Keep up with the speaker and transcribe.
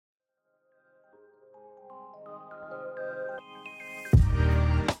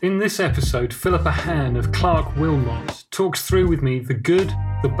In this episode, Philippa Hann of Clarke, Wilmott talks through with me the good,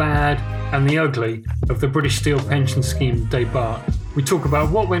 the bad and the ugly of the British Steel pension scheme debacle. We talk about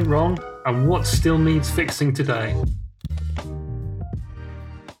what went wrong and what still needs fixing today.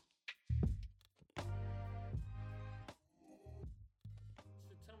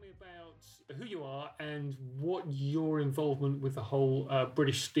 Who you are and what your involvement with the whole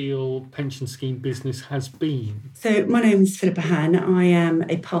British Steel pension scheme business has been. So my name is Philippa Hann. I am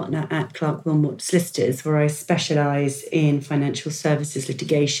a partner at Clarke Wilmott Solicitors, where I specialise in financial services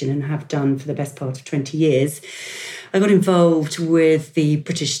litigation and have done for the best part of 20 years. I got involved with the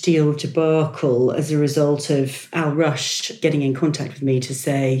British Steel debacle as a result of Al Rush getting in contact with me to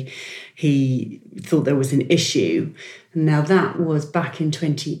say he thought there was an issue. Now, that was back in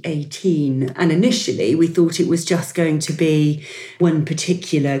 2018. And initially, we thought it was just going to be one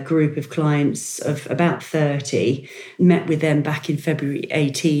particular group of clients of about 30. Met with them back in February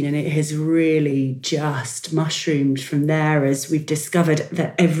 18, and it has really just mushroomed from there, as we've discovered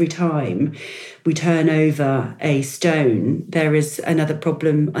that every time we turn over a stone, there is another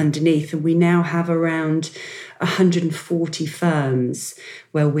problem underneath. And we now have around 140 firms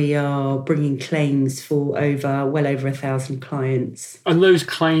where we are bringing claims for well over 1,000 clients. And those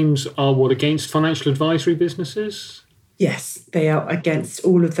claims are what, against financial advisory businesses? Yes, they are against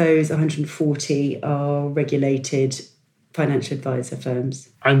all of those. 140 are regulated financial advisor firms.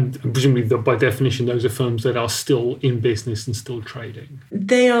 And presumably, by definition, those are firms that are still in business and still trading.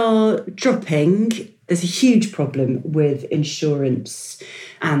 They are dropping. There's a huge problem with insurance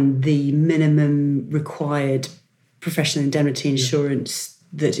and the minimum required professional indemnity insurance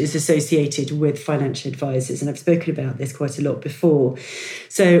that is associated with financial advisors. And I've spoken about this quite a lot before.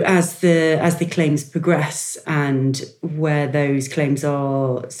 So as the claims progress and where those claims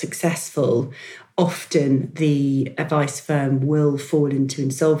are successful, often the advice firm will fall into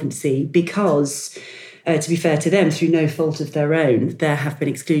insolvency because, to be fair to them, through no fault of their own, there have been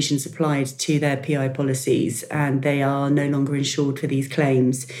exclusions applied to their PI policies and they are no longer insured for these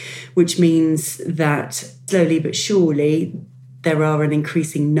claims, which means that slowly but surely there are an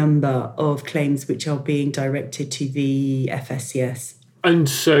increasing number of claims which are being directed to the FSCS. And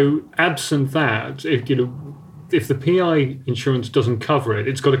so, absent that, if the PI insurance doesn't cover it,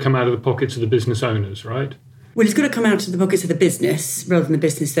 it's got to come out of the pockets of the business owners, right? Well, it's got to come out of the pockets of the business rather than the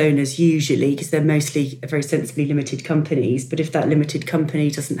business owners usually, because they're mostly very sensibly limited companies. But if that limited company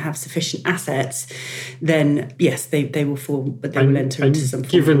doesn't have sufficient assets, then yes, they will fall, but they will enter into some form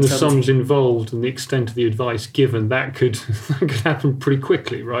of given the insolvency. sums involved and the extent of the advice given, that could happen pretty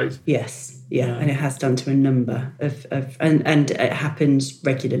quickly, right? Yes. Yeah, and it has done to a number of and it happens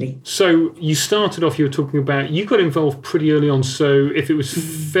regularly. So you started off, you were talking about, you got involved pretty early on. So if it was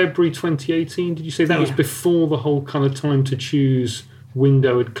February 2018, did you say that was before the whole kind of time to choose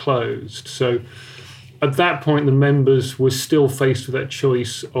window had closed? So at that point, the members were still faced with that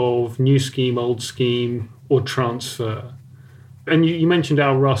choice of new scheme, old scheme, or transfer. And you mentioned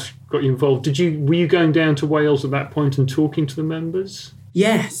Al Rush got you involved. Were you going down to Wales at that point and talking to the members?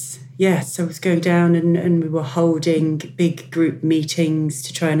 Yes, I was going down and we were holding big group meetings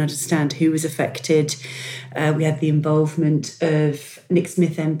to try and understand who was affected. We had the involvement of Nick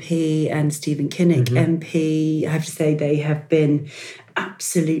Smith MP and Stephen Kinnock MP. I have to say they have been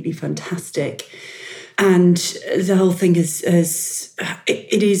absolutely fantastic. And the whole thing is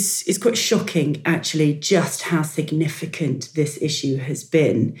quite shocking, actually, just how significant this issue has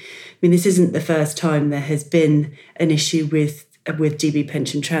been. I mean, this isn't the first time there has been an issue with DB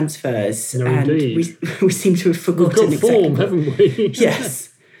pension transfers. No, and indeed. we seem to have forgotten. We've got form, haven't we?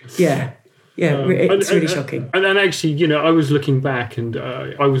 Yes. Yeah. It's really shocking. And actually, I was looking back and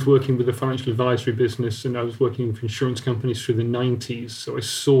I was working with a financial advisory business and I was working for insurance companies through the 90s. So I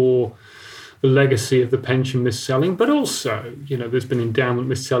saw the legacy of the pension mis-selling, but also, there's been endowment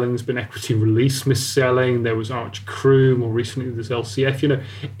mis-selling, there's been equity release mis-selling, there was Arch Crew, more recently there's LCF.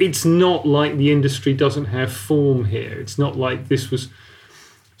 It's not like the industry doesn't have form here. It's not like this was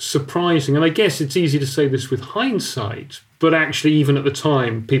surprising. And I guess it's easy to say this with hindsight, but actually even at the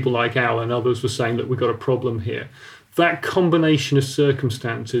time, people like Al and others were saying, look, we've got a problem here. That combination of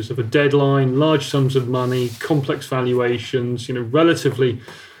circumstances of a deadline, large sums of money, complex valuations, relatively,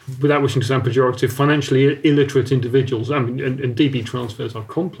 without wishing to sound pejorative, financially illiterate individuals, and DB transfers are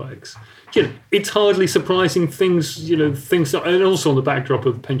complex. It's hardly surprising things that, and also on the backdrop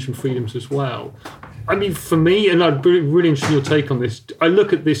of pension freedoms as well. I mean, for me, and I'd be really interested in your take on this, I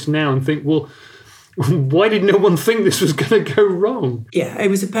look at this now and think, well, why did no one think this was going to go wrong? Yeah, it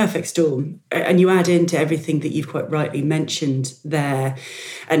was a perfect storm. And you add into everything that you've quite rightly mentioned there.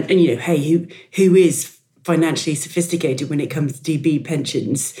 And hey, who is financially sophisticated when it comes to DB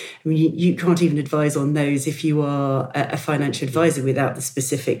pensions. I mean, you can't even advise on those if you are a financial advisor without the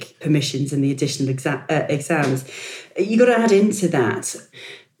specific permissions and the additional exams. You've got to add into that,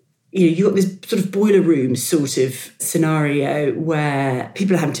 you've got this sort of boiler room sort of scenario where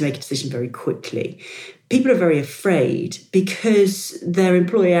people are having to make a decision very quickly. People are very afraid because their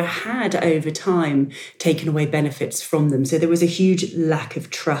employer had over time taken away benefits from them. So there was a huge lack of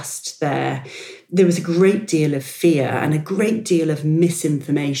trust there. There was a great deal of fear and a great deal of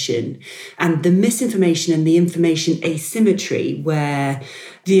misinformation. And the misinformation and the information asymmetry, where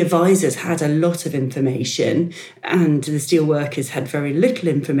the advisors had a lot of information and the steelworkers had very little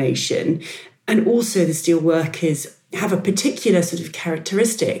information, and also the steelworkers have a particular sort of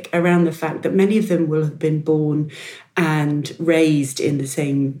characteristic around the fact that many of them will have been born and raised in the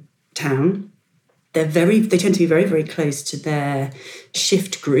same town. They tend to be very, very close to their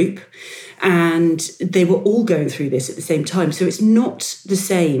shift group, and they were all going through this at the same time. So it's not the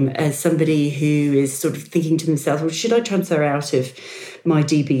same as somebody who is sort of thinking to themselves, well, should I transfer out of my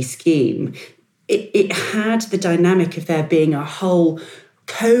DB scheme? It had the dynamic of there being a whole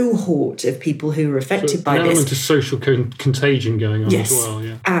cohort of people who were affected by this. An element of social contagion going on as well.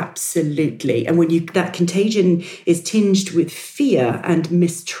 Yeah, absolutely. And when that contagion is tinged with fear and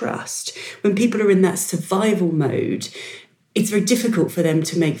mistrust, when people are in that survival mode, it's very difficult for them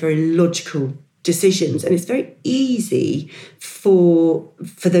to make very logical decisions, and it's very easy for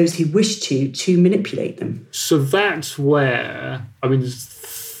those who wish to manipulate them. So that's where, there's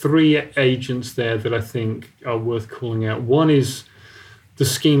three agents there that I think are worth calling out. One is the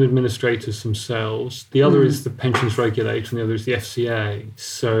scheme administrators themselves. The other is the pensions regulator, and the other is the FCA.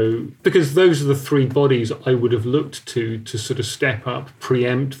 So, because those are the three bodies I would have looked to sort of step up,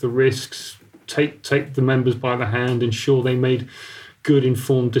 preempt the risks, take the members by the hand, ensure they made good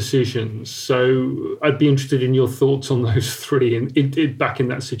informed decisions. So I'd be interested in your thoughts on those three back in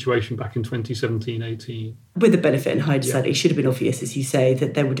that situation back in 2017-18. With the benefit in hindsight, it should have been obvious, as you say,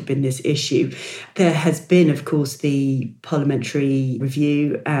 that there would have been this issue. There has been, of course, the parliamentary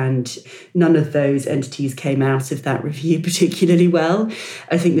review, and none of those entities came out of that review particularly well.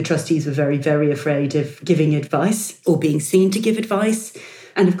 I think the trustees were very, very afraid of giving advice or being seen to give advice.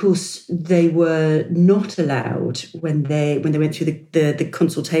 And of course, they were not allowed when they went through the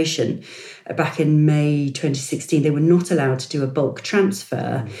consultation back in May 2016. They were not allowed to do a bulk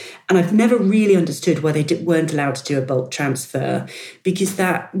transfer, and I've never really understood why they weren't allowed to do a bulk transfer, because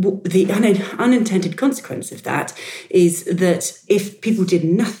the unintended consequence of that is that if people did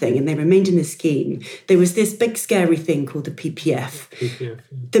nothing and they remained in the scheme, there was this big scary thing called the PPF.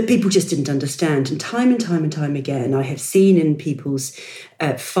 That people just didn't understand. And time again, I have seen in people's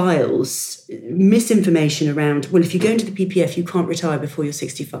files misinformation around, well, if you go into the PPF, you can't retire before you're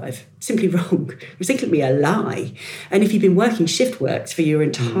 65. Simply wrong. It's simply a lie. And if you've been working shift works for your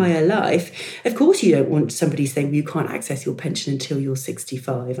entire life, of course you don't want somebody saying, well, you can't access your pension until you're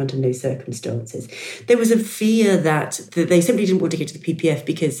 65 under no circumstances. There was a fear that they simply didn't want to get to the PPF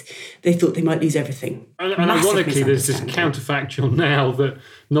because they thought they might lose everything. And ironically, there's this counterfactual now that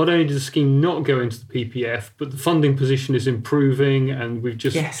not only does the scheme not go into the PPF, but the funding position is improving, and we've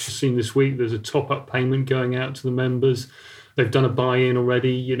just seen this week there's a top-up payment going out to the members. They've done a buy-in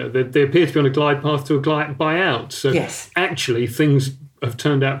already. They appear to be on a glide path to a buyout. So actually, things have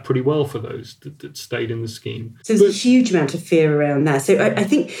turned out pretty well for those that stayed in the scheme. So there's a huge amount of fear around that. So I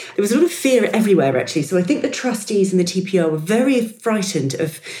think there was a lot of fear everywhere, actually. So I think the trustees and the TPR were very frightened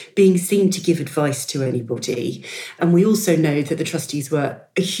of being seen to give advice to anybody. And we also know that the trustees were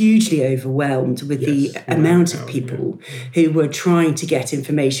hugely overwhelmed with the amount of people who were trying to get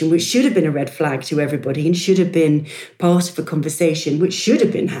information, which should have been a red flag to everybody and should have been part of a conversation which should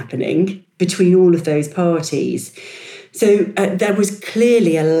have been happening between all of those parties. So there was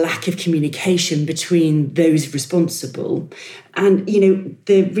clearly a lack of communication between those responsible. And,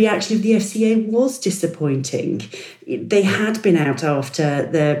 the reaction of the FCA was disappointing. They had been out after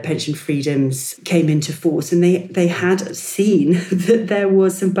the pension freedoms came into force, and they had seen that there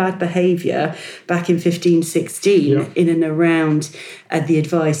was some bad behaviour back in 15-16 in and around the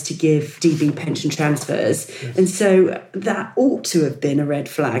advice to give DB pension transfers. Yes. And so that ought to have been a red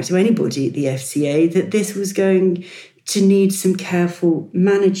flag to anybody at the FCA that this was going to need some careful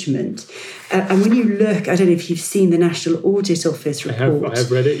management. And when you look, I don't know if you've seen the National Audit Office report. I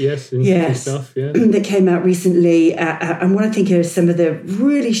have read it, yes. Stuff, that came out recently. And what I think are some of the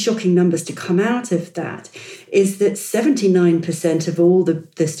really shocking numbers to come out of that is that 79% of all the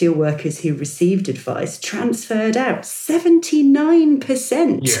steelworkers who received advice transferred out.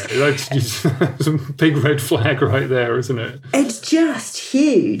 79%. Yeah, that's a big red flag right there, isn't it? It's just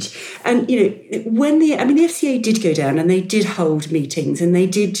huge. And, when the FCA did go down and they did hold meetings and they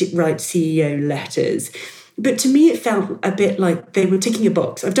did write CEO letters. But to me, it felt a bit like they were ticking a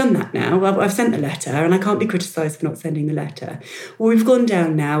box. I've done that now. I've sent the letter and I can't be criticised for not sending the letter. Or we've gone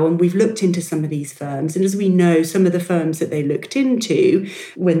down now and we've looked into some of these firms. And as we know, some of the firms that they looked into,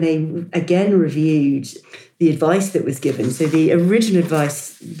 when they again reviewed the advice that was given, so the original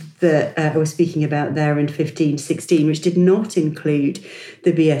advice that I was speaking about there in 15-16, which did not include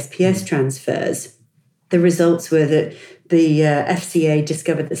the BSPS transfers, the results were that the FCA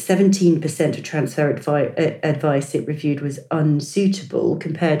discovered that 17% of transfer advice it reviewed was unsuitable,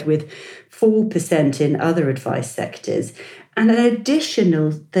 compared with 4% in other advice sectors. And an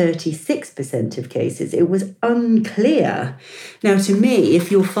additional 36% of cases, it was unclear. Now, to me, if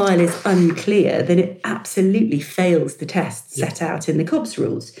your file is unclear, then it absolutely fails the test set out in the COBS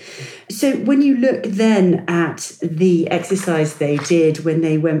rules. So when you look then at the exercise they did when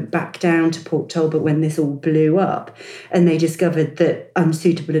they went back down to Port Talbot when this all blew up, and they discovered that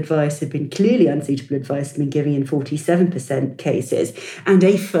unsuitable advice had been given in 47% cases, and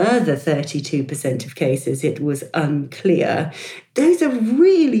a further 32% of cases it was unclear. Those are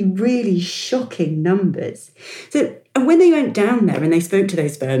really, really shocking numbers. So, and when they went down there and they spoke to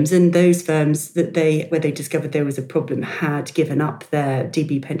those firms, and those firms where they discovered there was a problem had given up their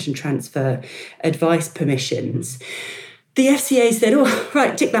DB pension transfer advice permissions, the FCA said, "Oh,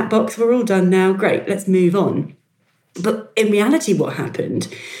 right, tick that box, we're all done now, great, let's move on." But in reality, what happened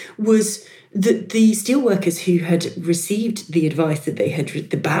was that the steelworkers who had received the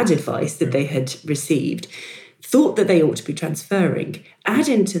bad advice that they had received, thought that they ought to be transferring. Add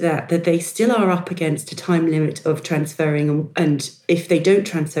into that they still are up against a time limit of transferring, and if they don't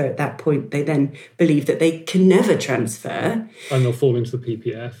transfer at that point, they then believe that they can never transfer. And they'll fall into the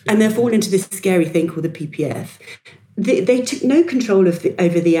PPF. And they'll fall into this scary thing called the PPF. They took no control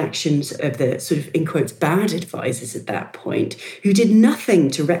over the actions of the sort of, in quotes, bad advisors at that point, who did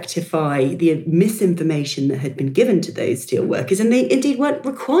nothing to rectify the misinformation that had been given to those steelworkers. And they indeed weren't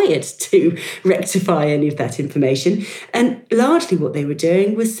required to rectify any of that information. And largely what they were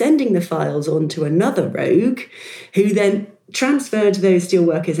doing was sending the files on to another rogue, who then transferred those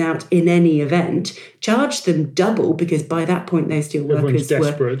steelworkers out in any event, charged them double, because by that point those steelworkers were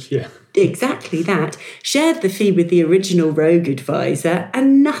desperate, exactly that, shared the fee with the original rogue advisor,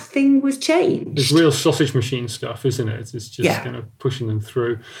 and nothing was changed. It's real sausage machine stuff, isn't it? It's just kind of pushing them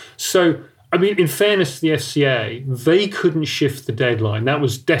through. So, I mean, in fairness to the FCA, they couldn't shift the deadline. That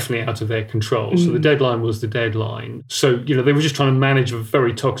was definitely out of their control. So the deadline was the deadline. So, they were just trying to manage a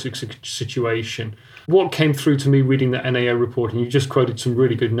very toxic situation. What came through to me reading the NAO report, and you just quoted some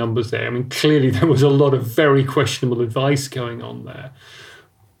really good numbers there. I mean, clearly there was a lot of very questionable advice going on there.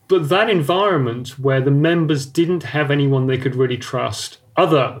 But that environment where the members didn't have anyone they could really trust,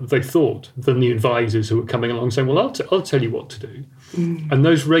 other, they thought, than the advisors who were coming along saying, well, I'll tell you what to do. And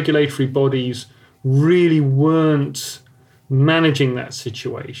those regulatory bodies really weren't managing that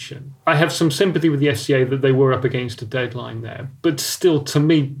situation. I have some sympathy with the FCA that they were up against a deadline there. But still, to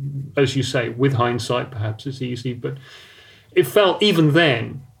me, as you say, with hindsight, perhaps it's easy, but it felt even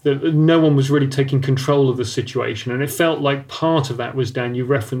then that no one was really taking control of the situation. And it felt like part of that was down, you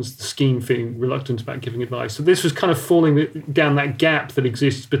referenced the scheme feeling reluctant about giving advice. So this was kind of falling down that gap that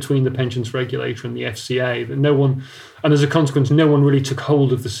exists between the pensions regulator and the FCA, that no one, and as a consequence, no one really took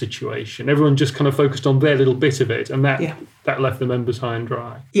hold of the situation. Everyone just kind of focused on their little bit of it, and that left the members high and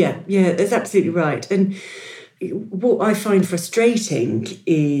dry. Yeah, that's absolutely right. And what I find frustrating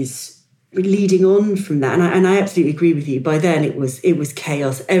is leading on from that, and I absolutely agree with you. By then, it was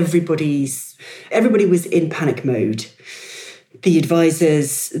chaos. Everybody was in panic mode. The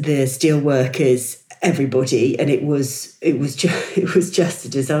advisors, the steelworkers, everybody, and it was just a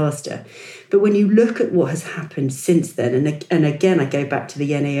disaster. But when you look at what has happened since then, and again, I go back to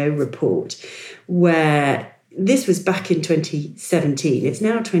the NAO report, where this was back in 2017. It's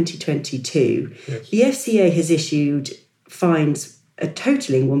now 2022. Yes. The FCA has issued fines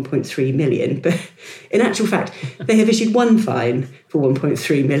totaling 1.3 million, but in actual fact, they have issued one fine for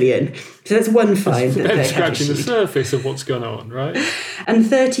 1.3 million. So that's one fine that they have scratching issued. The surface of what's going on, right? And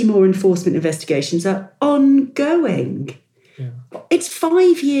 30 more enforcement investigations are ongoing. Yeah. It's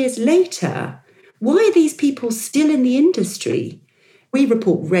 5 years later. Why are these people still in the industry? We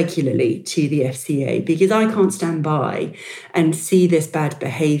report regularly to the FCA because I can't stand by and see this bad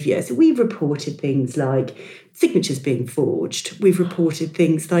behaviour. So we've reported things like signatures being forged. We've reported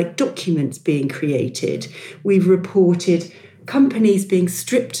things like documents being created. We've reported companies being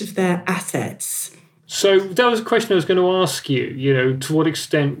stripped of their assets. So that was a question I was going to ask you, to what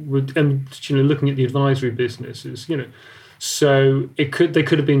extent would, looking at the advisory businesses, So they could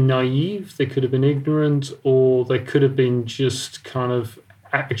have been naive, they could have been ignorant, or they could have been just kind of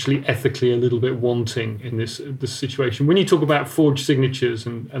actually ethically a little bit wanting in this situation. When you talk about forged signatures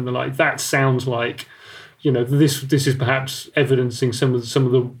and the like, that sounds like, this is perhaps evidencing some of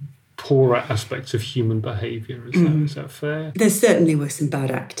the poorer aspects of human behaviour. Is that fair? There certainly were some bad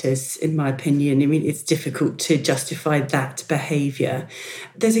actors, in my opinion. I mean, it's difficult to justify that behaviour.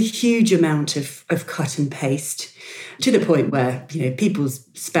 There's a huge amount of cut and paste, to the point where, people's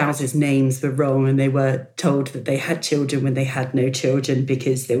spouses' names were wrong and they were told that they had children when they had no children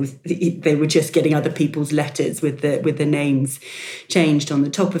because they were just getting other people's letters with the names changed on the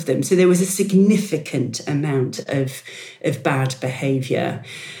top of them. So there was a significant amount of bad behaviour.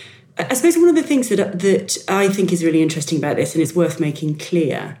 I suppose one of the things that I think is really interesting about this and is worth making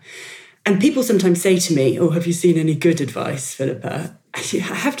clear, and people sometimes say to me, have you seen any good advice, Philippa? I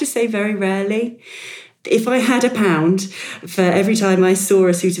have to say very rarely. If I had £1 for every time I saw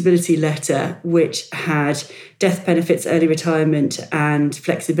a suitability letter which had death benefits, early retirement and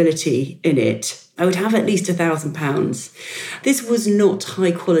flexibility in it, I would have at least £1,000. This was not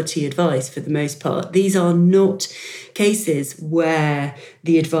high quality advice for the most part. These are not cases where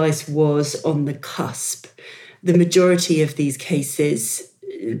the advice was on the cusp. The majority of these cases,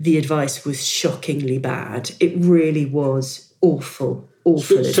 the advice was shockingly bad. It really was awful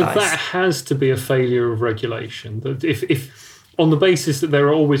advice. So that has to be a failure of regulation. That if on the basis that there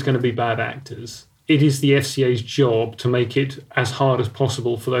are always going to be bad actors, it is the FCA's job to make it as hard as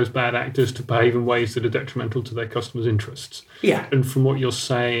possible for those bad actors to behave in ways that are detrimental to their customers' interests. Yeah. And from what you're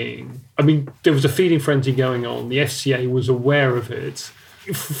saying, I mean, there was a feeding frenzy going on. The FCA was aware of it.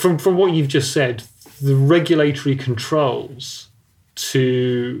 From what you've just said, the regulatory controls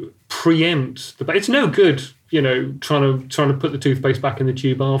to preempt it's no good, trying to put the toothpaste back in the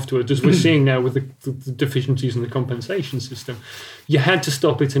tube afterwards, as we're seeing now with the deficiencies in the compensation system. You had to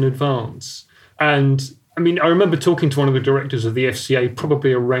stop it in advance. And I mean, I remember talking to one of the directors of the FCA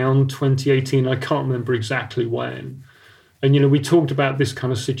probably around 2018. I can't remember exactly when. And, we talked about this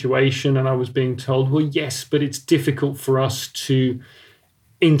kind of situation and I was being told, well, yes, but it's difficult for us to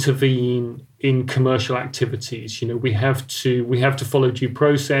intervene in commercial activities. We have to follow due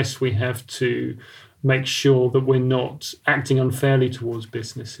process. We have to make sure that we're not acting unfairly towards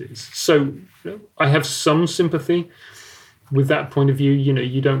businesses. So I have some sympathy with that point of view.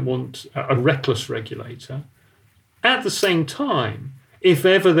 You don't want a reckless regulator. At the same time, if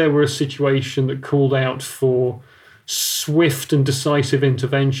ever there were a situation that called out for swift and decisive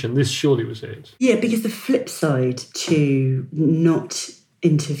intervention, this surely was it. Yeah, because the flip side to not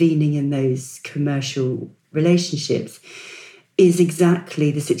intervening in those commercial relationships is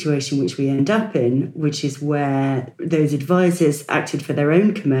exactly the situation which we end up in, which is where those advisors acted for their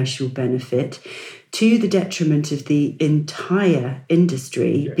own commercial benefit to the detriment of the entire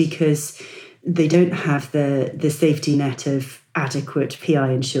industry. Yes. Because they don't have the safety net of adequate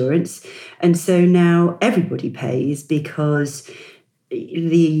PI insurance. And so now everybody pays because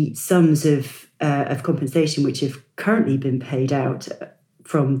the sums of compensation which have currently been paid out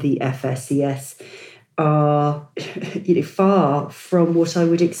from the FSCS are far from what I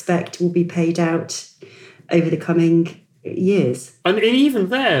would expect will be paid out over the coming years. And even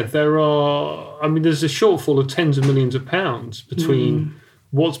there's a shortfall of tens of millions of pounds between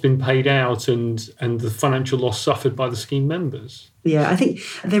what's been paid out and the financial loss suffered by the scheme members. Yeah, I think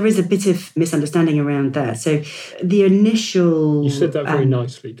there is a bit of misunderstanding around that. So the initial... You said that very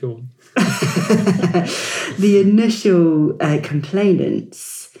nicely, go on. The initial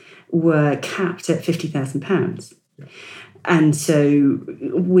complainants were capped at £50,000. Yeah. And so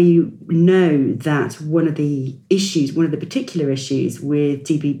we know that one of the particular issues with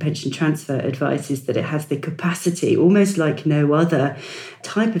DB pension transfer advice is that it has the capacity, almost like no other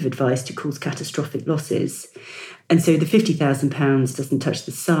type of advice, to cause catastrophic losses. And so the £50,000 doesn't touch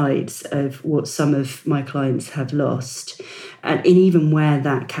the sides of what some of my clients have lost. And even where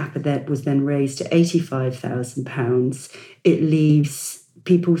that cap was then raised to £85,000, it leaves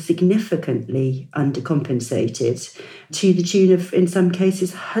people significantly undercompensated to the tune of, in some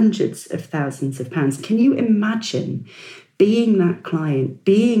cases, hundreds of thousands of pounds. Can you imagine being that client,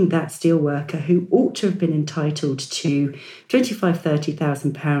 being that steelworker who ought to have been entitled to £25,000,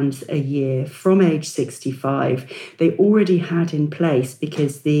 £30,000 a year from age 65? They already had in place,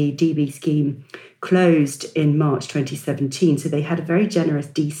 because the DB scheme closed in March 2017. So they had a very generous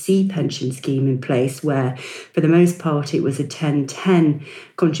DC pension scheme in place where, for the most part, it was a 10-10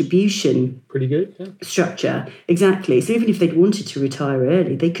 contribution. Pretty good, yeah. Structure. Exactly. So even if they'd wanted to retire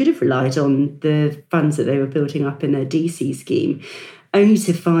early, they could have relied on the funds that they were building up in their DC scheme. only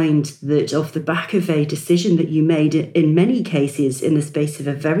to find that off the back of a decision that you made in many cases in the space of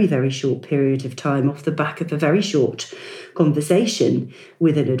a very, very short period of time, off the back of a very short conversation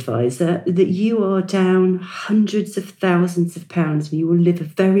with an advisor, that you are down hundreds of thousands of pounds and you will live a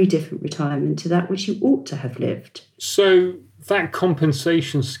very different retirement to that which you ought to have lived. So that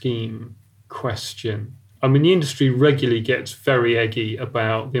compensation scheme question, I mean, the industry regularly gets very eggy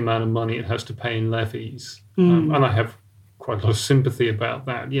about the amount of money it has to pay in levies. And I have quite a lot of sympathy about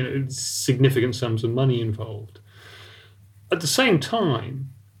that. Significant sums of money involved. At the same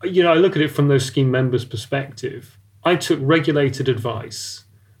time, I look at it from those scheme members' perspective. I took regulated advice.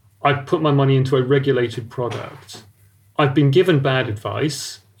 I put my money into a regulated product. I've been given bad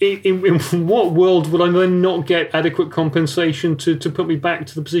advice. In what world would I then not get adequate compensation to put me back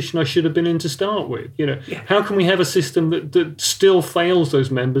to the position I should have been in to start with? How can we have a system that still fails those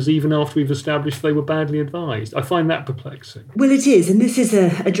members even after we've established they were badly advised? I find that perplexing. Well, it is. And this is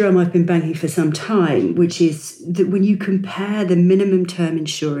a drum I've been banging for some time, which is that when you compare the minimum term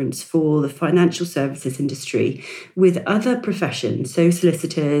insurance for the financial services industry with other professions, so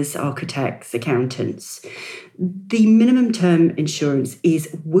solicitors, architects, accountants, the minimum term insurance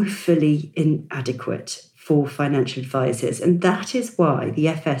is woefully inadequate for financial advisors. And that is why the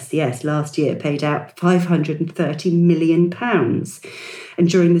FSCS last year paid out £530 million. And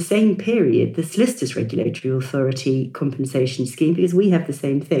during the same period, the Solicitors Regulatory Authority compensation scheme, because we have the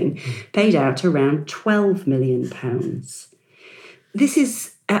same thing, paid out around £12 million. This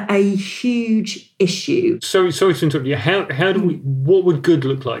is a huge issue. Sorry to interrupt you. What would good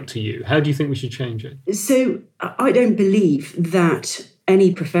look like to you? How do you think we should change it? So I don't believe that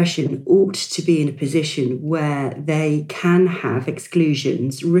any profession ought to be in a position where they can have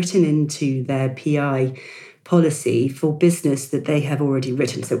exclusions written into their PI policy for business that they have already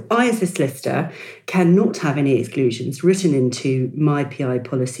written. So I, as a solicitor, cannot have any exclusions written into my PI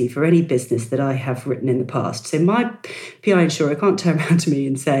policy for any business that I have written in the past. So my PI insurer can't turn around to me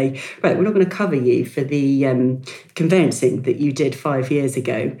and say, right, we're not going to cover you for the conveyancing that you did 5 years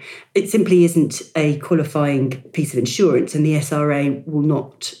ago. It simply isn't a qualifying piece of insurance, and the SRA will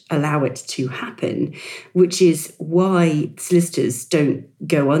not allow it to happen, which is why solicitors don't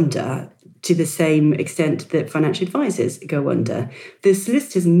go under to the same extent that financial advisors go under. The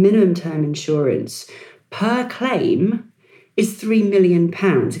solicitor's minimum term insurance per claim is £3 million.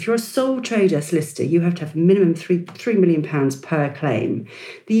 If you're a sole trader solicitor, you have to have a minimum £3 million per claim.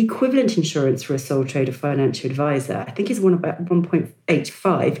 The equivalent insurance for a sole trader financial advisor, I think, is about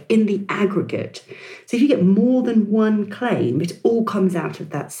 1.85 in the aggregate. So if you get more than one claim, it all comes out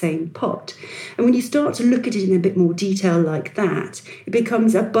of that same pot. And when you start to look at it in a bit more detail like that, it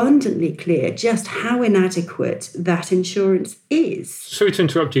becomes abundantly clear just how inadequate that insurance is. Sorry to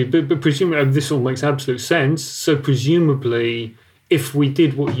interrupt you, but presumably this all makes absolute sense. So presumably, if we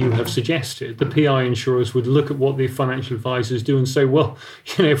did what you have suggested, the PI insurers would look at what the financial advisors do and say, well,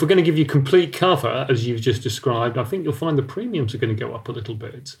 if we're going to give you complete cover, as you've just described, I think you'll find the premiums are going to go up a little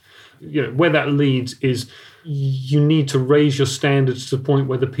bit. Where that leads is you need to raise your standards to the point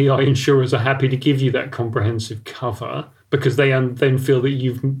where the PI insurers are happy to give you that comprehensive cover because they then feel that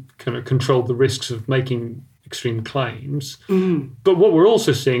you've kind of controlled the risks of making extreme claims. But what we're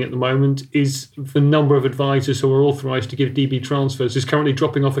also seeing at the moment is the number of advisors who are authorised to give DB transfers is currently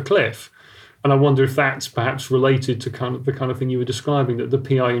dropping off a cliff. And I wonder if that's perhaps related to the kind of thing you were describing, that the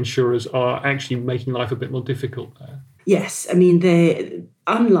PI insurers are actually making life a bit more difficult there. Yes, I mean,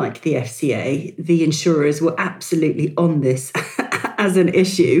 unlike the FCA, the insurers were absolutely on this as an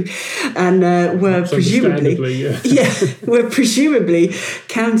issue, and were presumably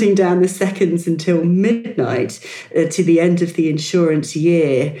counting down the seconds until midnight to the end of the insurance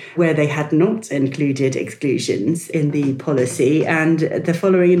year, where they had not included exclusions in the policy, and the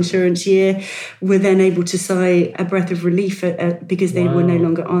following insurance year were then able to sigh a breath of relief because they were no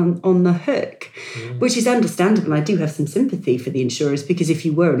longer on the hook, which is understandable. I do have some sympathy for the insurers, because if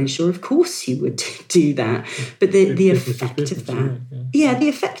you were an insurer, of course you would do that. But the effect of that, the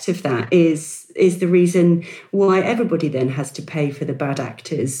effect of that is the reason why everybody then has to pay for the bad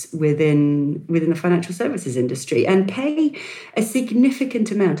actors within the financial services industry, and pay a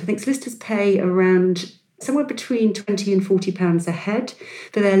significant amount. I think solicitors pay around somewhere between £20 and £40 a head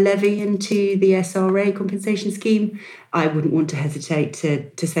for their levy into the SRA compensation scheme. I wouldn't want to hesitate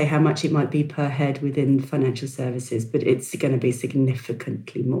to say how much it might be per head within financial services, but it's going to be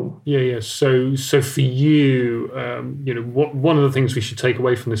significantly more. Yeah. So for you, one of the things we should take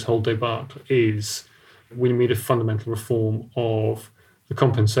away from this whole debacle is we need a fundamental reform of the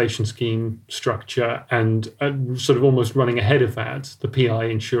compensation scheme structure, and sort of almost running ahead of that, the PI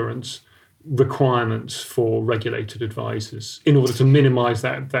insurance, requirements for regulated advisors in order to minimise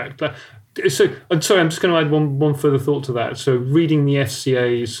that. So, I'm sorry, I'm just going to add one further thought to that. So, reading the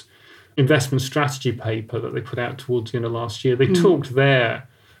FCA's investment strategy paper that they put out towards the end of last year, they talked there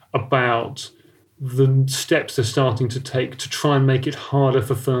about the steps they're starting to take to try and make it harder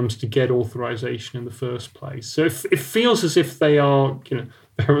for firms to get authorization in the first place. So it feels as if they are,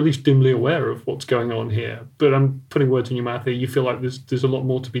 they're at least dimly aware of what's going on here. But I'm putting words in your mouth here. You feel like there's a lot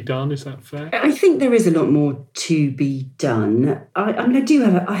more to be done. Is that fair? I think there is a lot more to be done. I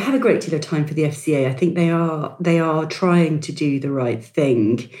have a great deal of time for the FCA. I think they are trying to do the right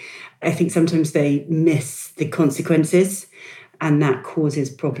thing. I think sometimes they miss the consequences, and that causes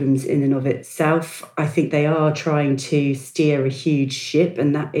problems in and of itself. I think they are trying to steer a huge ship,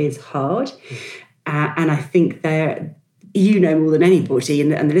 and that is hard. And I think you know more than anybody,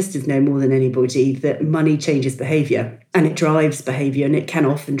 and the listeners know more than anybody, that money changes behaviour, and it drives behaviour, and it can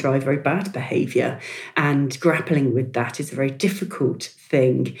often drive very bad behaviour. And grappling with that is a very difficult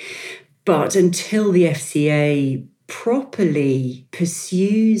thing. But until the FCA properly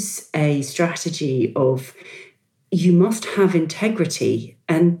pursues a strategy of you must have integrity,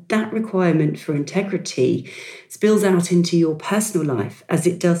 and that requirement for integrity spills out into your personal life as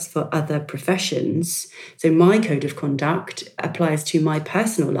it does for other professions. So my code of conduct applies to my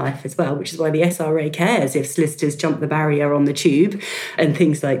personal life as well, which is why the SRA cares if solicitors jump the barrier on the tube and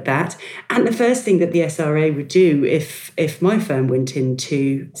things like that. And the first thing that the SRA would do if my firm went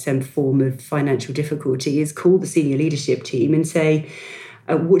into some form of financial difficulty is call the senior leadership team and say,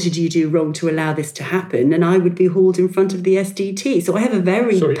 what did you do wrong to allow this to happen? And I would be hauled in front of the SDT. So I have a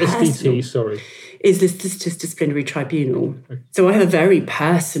very is the Solicitors Disciplinary Tribunal. Okay. So I have a very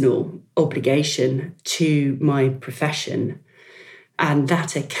personal obligation to my profession. And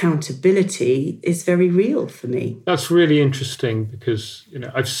that accountability is very real for me. That's really interesting because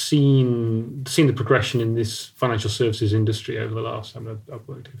I've seen the progression in this financial services industry over the last. I've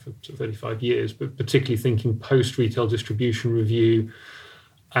worked here for 35 years, but particularly thinking post-retail distribution review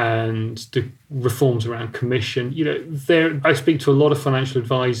and the reforms around commission. I speak to a lot of financial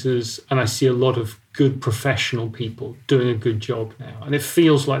advisors, and I see a lot of good professional people doing a good job now, and it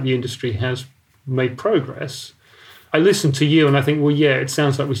feels like the industry has made progress. I listen to you and I think, well, yeah, it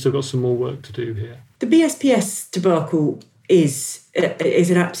sounds like we've still got some more work to do here. The BSPS debacle is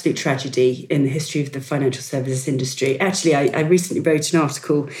an absolute tragedy in the history of the financial services industry. Actually, I recently wrote an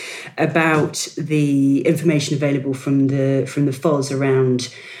article about the information available from the FOS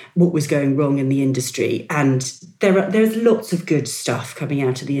around what was going wrong in the industry. And there's lots of good stuff coming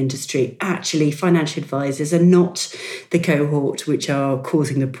out of the industry. Actually, financial advisors are not the cohort which are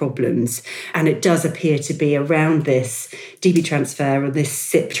causing the problems. And it does appear to be around this DB transfer or this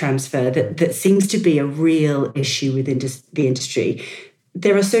SIP transfer that seems to be a real issue within the industry.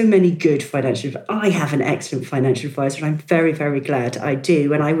 There are so many good I have an excellent financial advisor, and I'm very, very glad I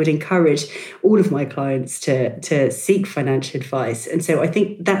do. And I would encourage all of my clients to seek financial advice. And so I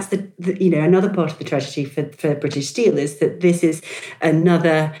think that's another part of the tragedy for British Steel is that this is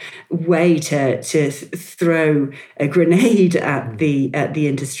another way to throw a grenade at the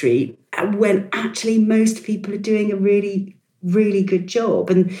industry when actually most people are doing a really, really good job.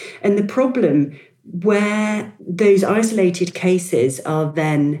 And the problem where those isolated cases are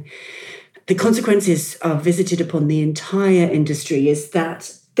then, the consequences are visited upon the entire industry is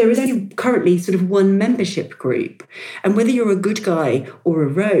that there is only currently sort of one membership group. And whether you're a good guy or a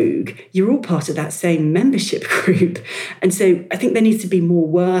rogue, you're all part of that same membership group. And so I think there needs to be more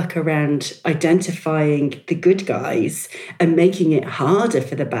work around identifying the good guys and making it harder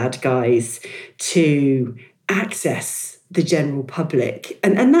for the bad guys to access the general public.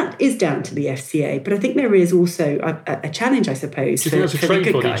 And that is down to the FCA. But I think there is also a challenge, I suppose. Do you think that's a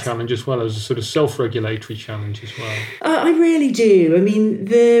trade body challenge as well as a sort of self-regulatory challenge as well? I really do. I mean,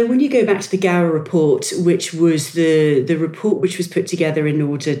 when you go back to the Gower report, which was the report which was put together in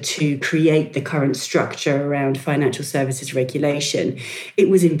order to create the current structure around financial services regulation, it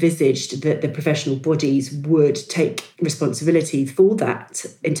was envisaged that the professional bodies would take responsibility for that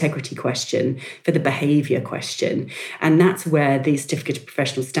integrity question, for the behaviour question. And that's where the certificate of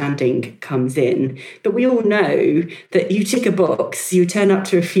professional standing comes in. But we all know that you tick a box, you turn up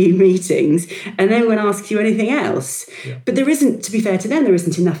to a few meetings, and no one asks you anything else. Yeah. But there isn't, to be fair to them, there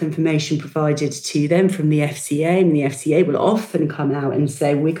isn't enough information provided to them from the FCA, and the FCA will often come out and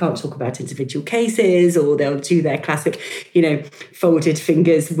say, we can't talk about individual cases, or they'll do their classic, folded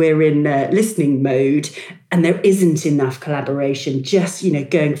fingers, we're in listening mode. And there isn't enough collaboration, just,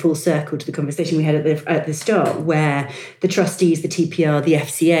 going full circle to the conversation we had at the start, where the trustees, the TPR, the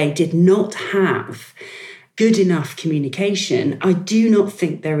FCA did not have good enough communication. I do not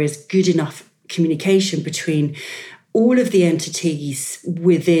think there is good enough communication between all of the entities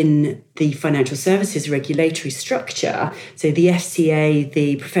within the financial services regulatory structure, so the FCA,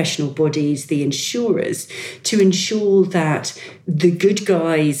 the professional bodies, the insurers, to ensure that the good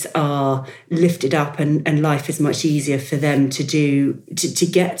guys are lifted up and life is much easier for them to do, to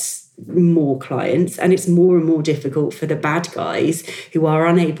get more clients, and it's more and more difficult for the bad guys who are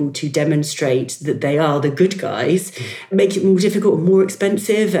unable to demonstrate that they are the good guys, make it more difficult and more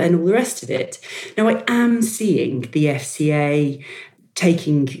expensive and all the rest of it. Now, I am seeing the FCA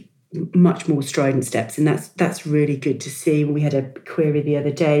taking much more strident steps, and that's really good to see. We had a query the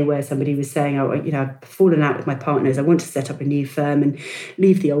other day where somebody was saying, I've fallen out with my partners, I want to set up a new firm and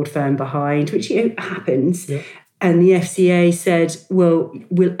leave the old firm behind, which happens. Yeah. And the FCA said, well,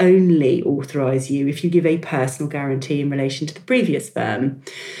 we'll only authorise you if you give a personal guarantee in relation to the previous firm.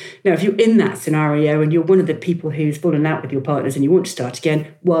 Now, if you're in that scenario and you're one of the people who's fallen out with your partners and you want to start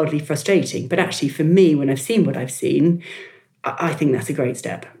again, wildly frustrating. But actually, for me, when I've seen what I've seen, I think that's a great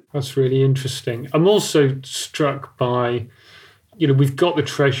step. That's really interesting. I'm also struck by, we've got the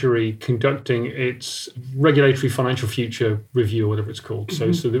Treasury conducting its regulatory financial future review, or whatever it's called.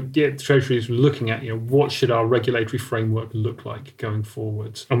 Mm-hmm. So the Treasury is looking at, what should our regulatory framework look like going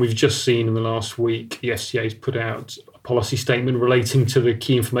forwards? And we've just seen in the last week, the FCA has put out a policy statement relating to the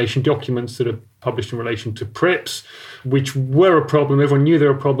key information documents that are published in relation to PRIPs, which were a problem. Everyone knew they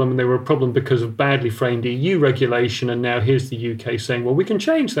were a problem, and they were a problem because of badly framed EU regulation. And now here's the UK saying, well, we can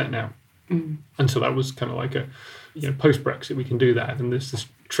change that now. Mm. And so that was kind of like post-Brexit, we can do that. And there's this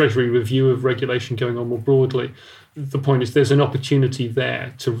Treasury review of regulation going on more broadly. The point is there's an opportunity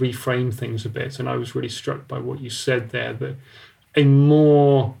there to reframe things a bit. And I was really struck by what you said there, that a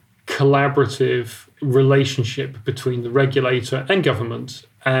more collaborative relationship between the regulator and government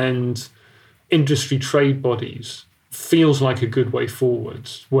and industry trade bodies feels like a good way forward,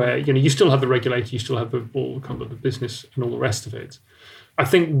 where you still have the regulator, you still have all kind of the business and all the rest of it. I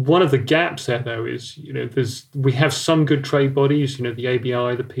think one of the gaps there, though, is we have some good trade bodies, the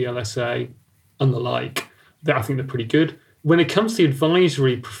ABI, the PLSA, and the like. That I think they're pretty good. When it comes to the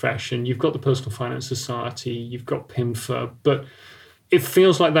advisory profession, you've got the Personal Finance Society, you've got PIMFA, but it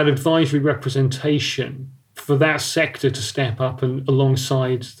feels like that advisory representation for that sector to step up and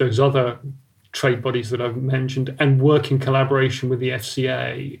alongside those other trade bodies that I've mentioned and work in collaboration with the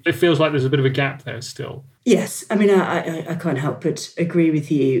FCA, it feels like there's a bit of a gap there still. Yes, I mean, I can't help but agree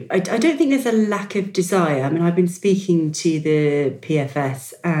with you. I don't think there's a lack of desire. I mean, I've been speaking to the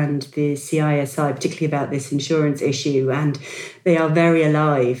PFS and the CISI, particularly about this insurance issue, and they are very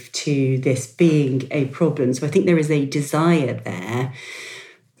alive to this being a problem. So I think there is a desire there,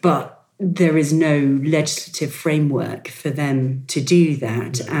 but there is no legislative framework for them to do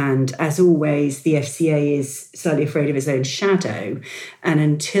that. And as always, the FCA is slightly afraid of its own shadow. And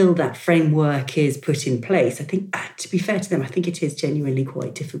until that framework is put in place, I think, to be fair to them, I think it is genuinely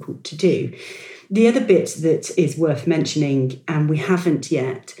quite difficult to do. The other bit that is worth mentioning, and we haven't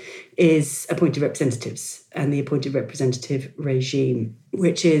yet, is appointed representatives and the appointed representative regime,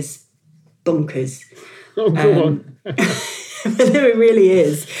 which is bonkers. Oh, go on. But there it really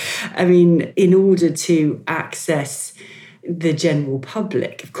is. I mean, in order to access the general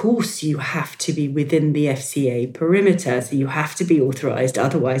public, of course, you have to be within the FCA perimeter. So you have to be authorised.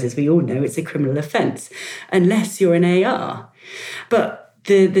 Otherwise, as we all know, it's a criminal offence, unless you're an AR. But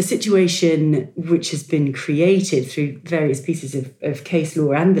the situation which has been created through various pieces of case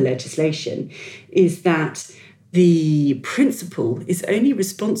law and the legislation is that the principal is only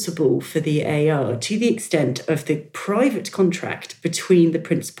responsible for the AR to the extent of the private contract between the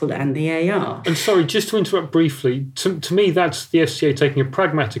principal and the AR. And sorry, just to interrupt briefly, to me, that's the FCA taking a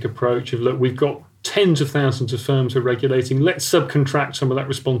pragmatic approach of, look, we've got tens of thousands of firms are regulating, let's subcontract some of that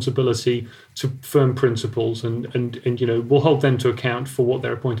responsibility to firm principals and we'll hold them to account for what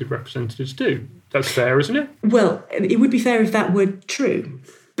their appointed representatives do. That's fair, isn't it? Well, it would be fair if that were true.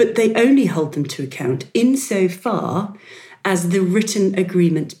 But they only hold them to account insofar as the written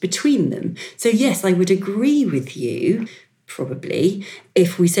agreement between them. So yes, I would agree with you, probably,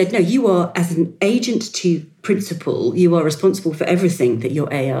 if we said, no, you are, as an agent to principal, you are responsible for everything that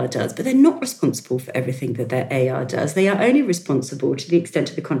your AR does, but they're not responsible for everything that their AR does. They are only responsible to the extent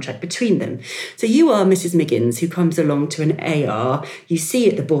of the contract between them. So you are Mrs. Miggins, who comes along to an AR. You see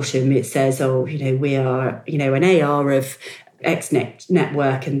at the bottom, it says, we are, an AR of X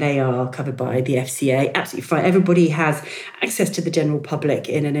network, and they are covered by the FCA. Absolutely fine. Everybody has access to the general public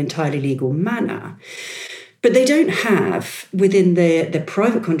in an entirely legal manner. But they don't have, within the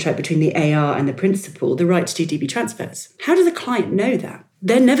private contract between the AR and the principal, the right to do DB transfers. How does a client know that?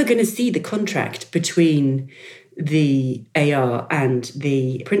 they're never going to see the contract between the AR and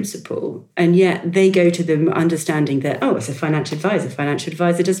the principal. And yet they go to them understanding that, oh, it's a financial advisor. Financial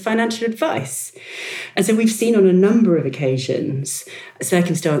advisor does financial advice. And so we've seen on a number of occasions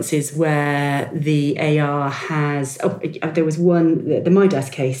circumstances where the AR has, there was one, the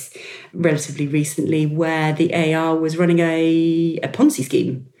MyDesk case relatively recently, where the AR was running a Ponzi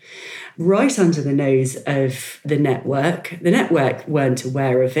scheme right under the nose of the network. The network weren't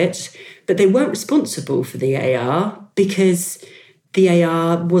aware of it, but they weren't responsible for the AR because the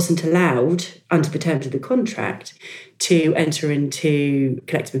AR wasn't allowed, under the terms of the contract, to enter into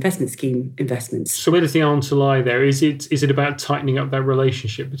collective investment scheme investments. So where does the answer lie there? Is it about tightening up that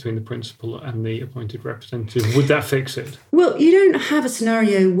relationship between the principal and the appointed representative? Would that fix it? Well, you don't have a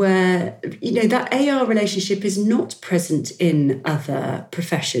scenario where, that AR relationship is not present in other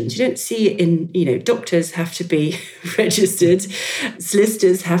professions. You don't see it in, doctors have to be registered,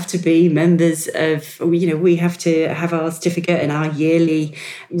 solicitors have to be members of, we have to have our certificate and our yearly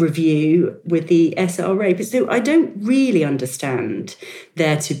review with the SRA. But so I don't really understand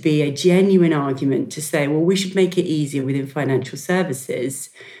there to be a genuine argument to say, well, we should make it easier within financial services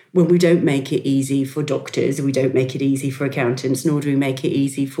when we don't make it easy for doctors, we don't make it easy for accountants, nor do we make it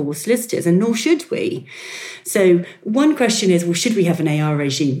easy for solicitors, and nor should we. So one question is, well, should we have an AR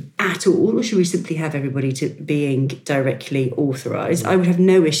regime at all, or should we simply have everybody being directly authorised? I would have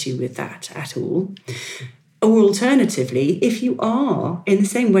no issue with that at all. Or alternatively, if you are, in the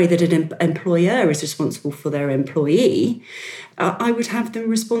same way that an employer is responsible for their employee, I would have them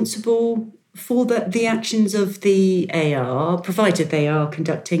responsible for the actions of the AR, provided they are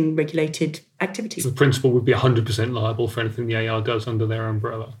conducting regulated activities. The principal would be 100% liable for anything the AR does under their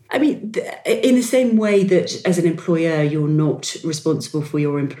umbrella. I mean, in the same way that as an employer, you're not responsible for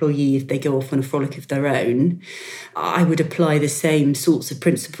your employee if they go off on a frolic of their own, I would apply the same sorts of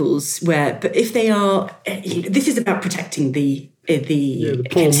principles but if they are, this is about protecting the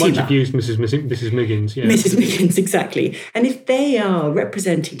poor, much abused Mrs. Miggins. Yeah. Mrs. Miggins, exactly. And if they are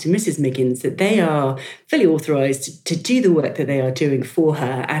representing to Mrs. Miggins that they are fully authorised to do the work that they are doing for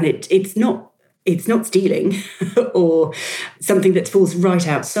her, and it's not stealing or something that falls right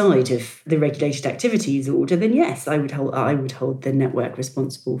outside of the regulated activities order, then yes, I would hold the network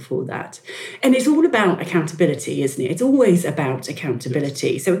responsible for that. And it's all about accountability, isn't it? It's always about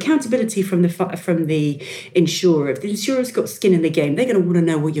accountability. So accountability from the insurer. If the insurer's got skin in the game, they're going to want to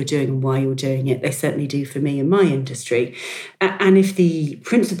know what you're doing and why you're doing it. They certainly do for me in my industry. And if the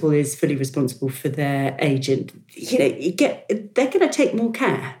principal is fully responsible for their agent, they're going to take more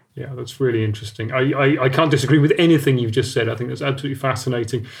care. Yeah, that's really interesting. I can't disagree with anything you've just said. I think that's absolutely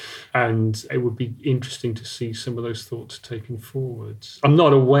fascinating. And it would be interesting to see some of those thoughts taken forward. I'm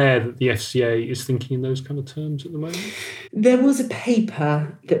not aware that the FCA is thinking in those kind of terms at the moment. There was a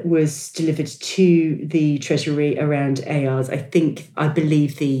paper that was delivered to the Treasury around ARs. I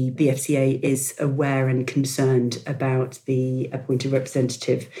believe the FCA is aware and concerned about the appointed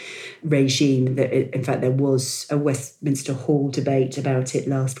representative regime. In fact, there was a Westminster Hall debate about it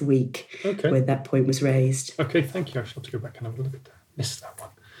last week where that point was raised. Okay, thank you. I shall have to go back and have a look at that. Missed that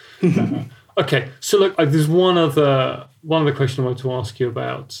one. Okay, so look, there's one other question I wanted to ask you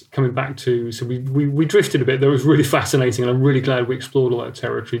about, coming back to, so we drifted a bit. That was really fascinating, and I'm really glad we explored all that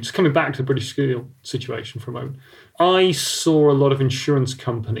territory. Just coming back to the British Steel situation for a moment. I saw a lot of insurance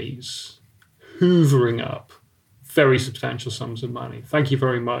companies hoovering up very substantial sums of money. Thank you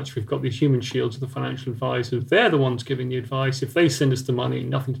very much. We've got these human shields of the financial advisors. They're the ones giving the advice. If they send us the money,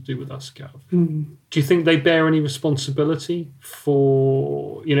 nothing to do with us, Gov. Do you think they bear any responsibility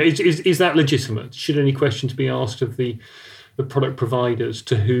for, is that legitimate? Should any questions be asked of the product providers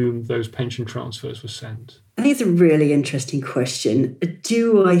to whom those pension transfers were sent? I think it's a really interesting question.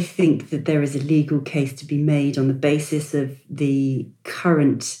 Do I think that there is a legal case to be made on the basis of the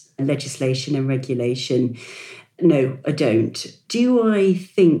current legislation and regulation? No, I don't. Do I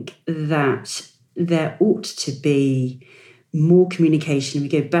think that there ought to be more communication? We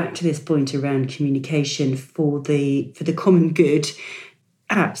go back to this point around communication for the common good.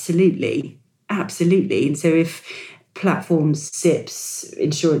 Absolutely. And so if platforms, SIPs,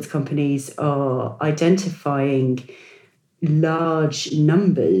 insurance companies are identifying large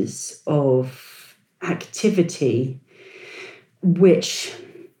numbers of activity, which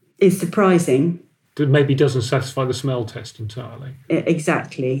is surprising, that maybe doesn't satisfy the smell test entirely.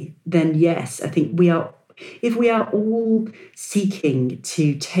 Exactly. Then yes, I think if we are all seeking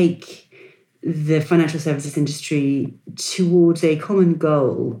to take the financial services industry towards a common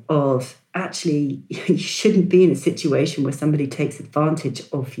goal of actually you shouldn't be in a situation where somebody takes advantage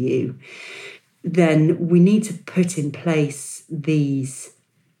of you, then we need to put in place these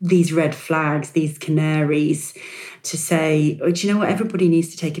red flags, these canaries, to say, oh, do you know what, everybody needs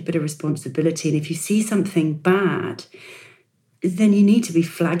to take a bit of responsibility. And if you see something bad, then you need to be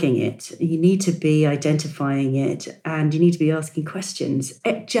flagging it. You need to be identifying it, and you need to be asking questions.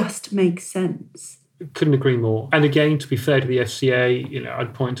 It just makes sense. Couldn't agree more. And again, to be fair to the FCA,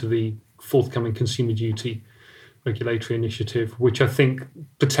 I'd point to the forthcoming Consumer Duty regulatory initiative, which I think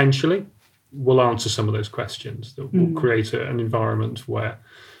potentially will answer some of those questions, that will create an environment where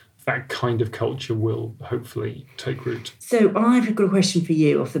that kind of culture will hopefully take root. So I've got a question for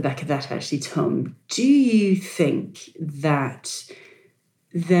you off the back of that, actually, Tom. Do you think that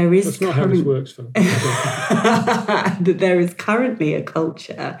there is... That's not how this works, Philippa. that there is currently a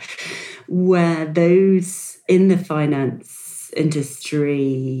culture where those in the finance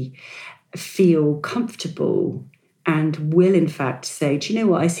industry feel comfortable and will in fact say, do you know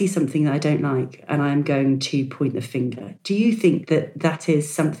what, I see something that I don't like and I'm going to point the finger. Do you think that that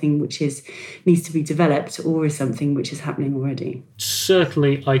is something which needs to be developed, or is something which is happening already?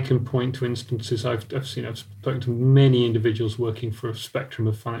 Certainly I can point to instances I've spoken to many individuals working for a spectrum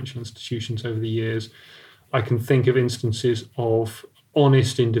of financial institutions over the years. I can think of instances of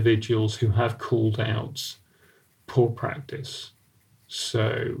honest individuals who have called out poor practice,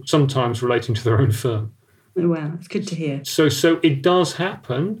 so sometimes relating to their own firm. Oh, wow, it's good to hear. So it does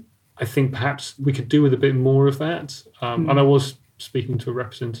happen. I think perhaps we could do with a bit more of that. And I was speaking to a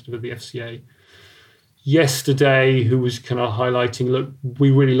representative of the FCA yesterday who was kind of highlighting, look,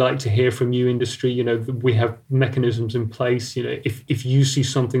 we really like to hear from you, industry. We have mechanisms in place. If you see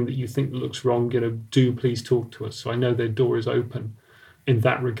something that you think that looks wrong, do please talk to us. So I know their door is open in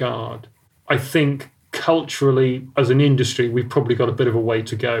that regard. I think culturally, as an industry, we've probably got a bit of a way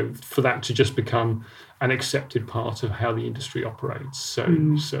to go for that to just become an accepted part of how the industry operates. So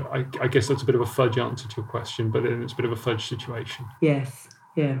I guess that's a bit of a fudge answer to your question, but then it's a bit of a fudge situation. Yes.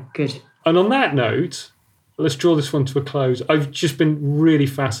 Yeah, good. And on that note, let's draw this one to a close. I've just been really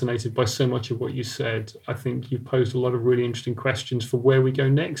fascinated by so much of what you said. I think you posed a lot of really interesting questions for where we go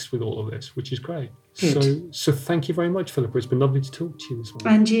next with all of this, which is great. Good. So thank you very much, Philippa. It's been lovely to talk to you this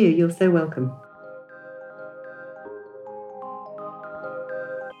morning. And you're so welcome.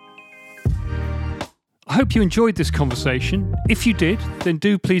 I hope you enjoyed this conversation. If you did, then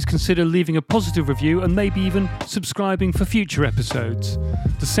do please consider leaving a positive review and maybe even subscribing for future episodes.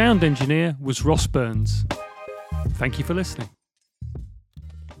 The sound engineer was Ross Burns. Thank you for listening.